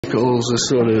vehicles are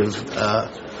sort of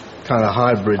kind of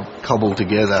hybrid cobbled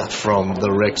together from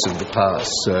the wrecks of the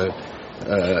past.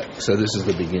 So this is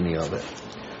the beginning of it.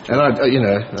 And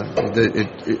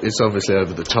it's obviously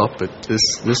over the top, but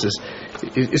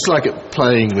it's like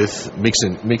playing with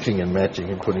mixing and matching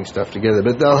and putting stuff together.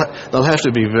 But they'll have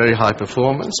to be very high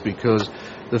performance because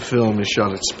the film is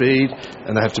shot at speed,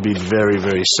 and they have to be very,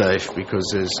 very safe because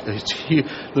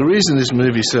the reason this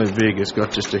movie's so big, it's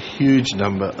got just a huge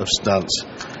number of stunts,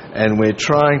 and we're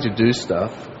trying to do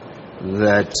stuff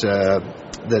that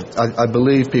I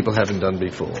believe people haven't done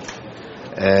before.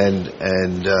 And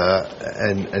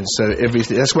so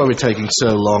everything. That's why we're taking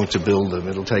so long to build them.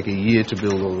 It'll take a year to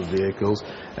build all the vehicles,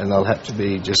 and they'll have to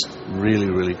be just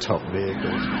really, really top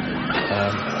vehicles.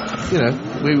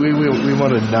 We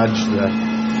want to nudge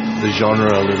the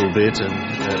genre a little bit, and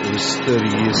it was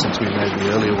 30 years since we made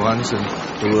the earlier ones, and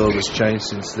the world has changed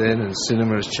since then, and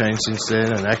cinema has changed since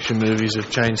then, and action movies have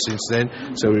changed since then.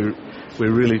 So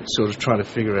we're really sort of trying to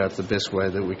figure out the best way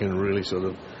that we can really sort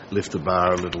of lift the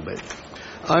bar a little bit.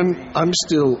 I'm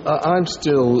still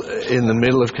in the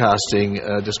middle of casting,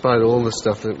 despite all the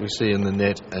stuff that we see in the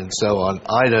net and so on.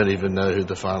 I don't even know who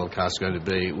the final cast is going to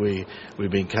be.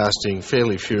 We've been casting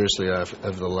fairly furiously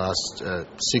over the last 6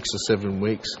 or 7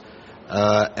 weeks,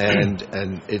 and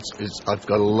I've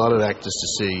got a lot of actors to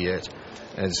see yet,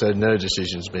 and so no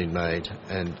decision's been made.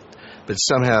 But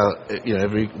somehow,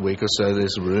 every week or so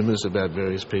there's rumours about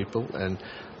various people, and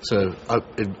so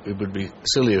it would be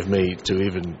silly of me to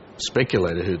even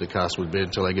speculate who the cast would be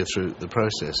until I get through the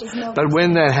process. But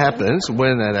when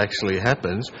that actually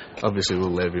happens, obviously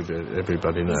we'll let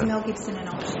everybody know. Is Mel Gibson an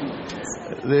option?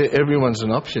 Everyone's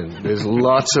an option. There's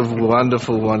lots of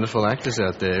wonderful, wonderful actors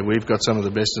out there. We've got some of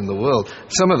the best in the world.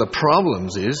 Some of the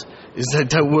problems is they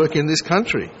don't work in this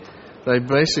country. They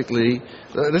basically,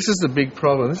 this is the big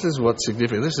problem. This is what's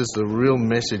significant. This is the real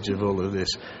message of all of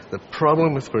this. The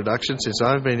problem with production, since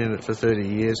I've been in it for 30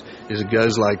 years, is it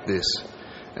goes like this.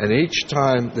 And each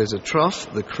time there's a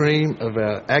trough, the cream of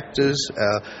our actors,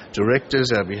 our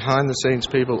directors, our behind-the-scenes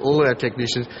people, all of our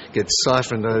technicians get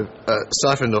siphoned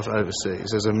off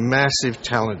overseas. There's a massive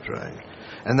talent drain.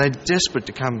 And they're desperate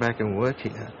to come back and work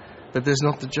here. But there's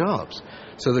not the jobs.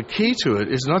 So the key to it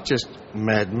is not just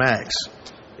Mad Max.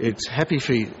 It's Happy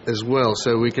Feet as well,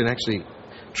 so we can actually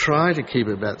try to keep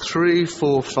about 3,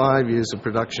 4, 5 years of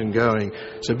production going,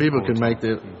 so people can make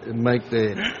their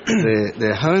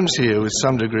homes here with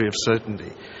some degree of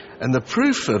certainty. And the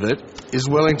proof of it is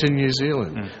Wellington, New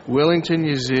Zealand. Wellington,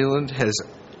 New Zealand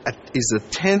is a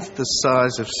tenth the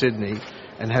size of Sydney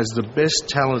and has the best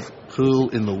talent pool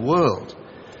in the world.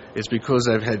 It's because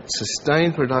they've had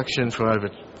sustained production for over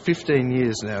 15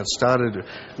 years now. It started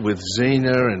with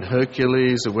Xena and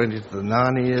Hercules. It went into the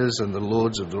Narnias and the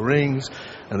Lords of the Rings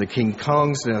and the King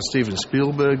Kongs. Now Steven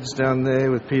Spielberg's down there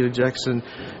with Peter Jackson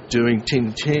doing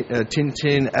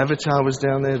Tintin. Avatar was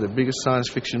down there, the biggest science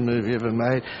fiction movie ever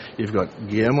made. You've got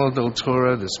Guillermo del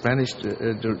Toro, the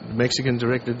Mexican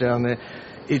director down there.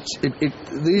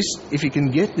 If you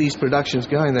can get these productions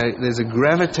going, there's a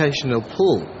gravitational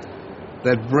pull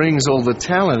that brings all the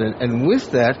talent, and with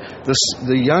that,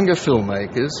 the younger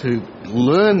filmmakers who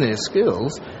learn their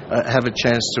skills have a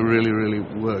chance to really, really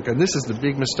work. And this is the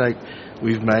big mistake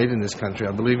we've made in this country.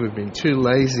 I believe we've been too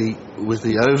lazy with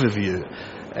the overview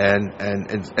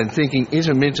and thinking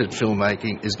intermittent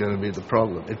filmmaking is going to be the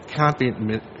problem. It can't be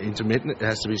intermittent, it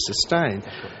has to be sustained.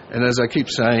 And as I keep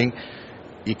saying,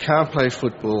 you can't play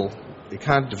football, you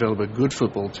can't develop a good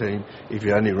football team if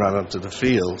you only run onto the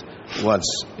field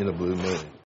once in a blue moon.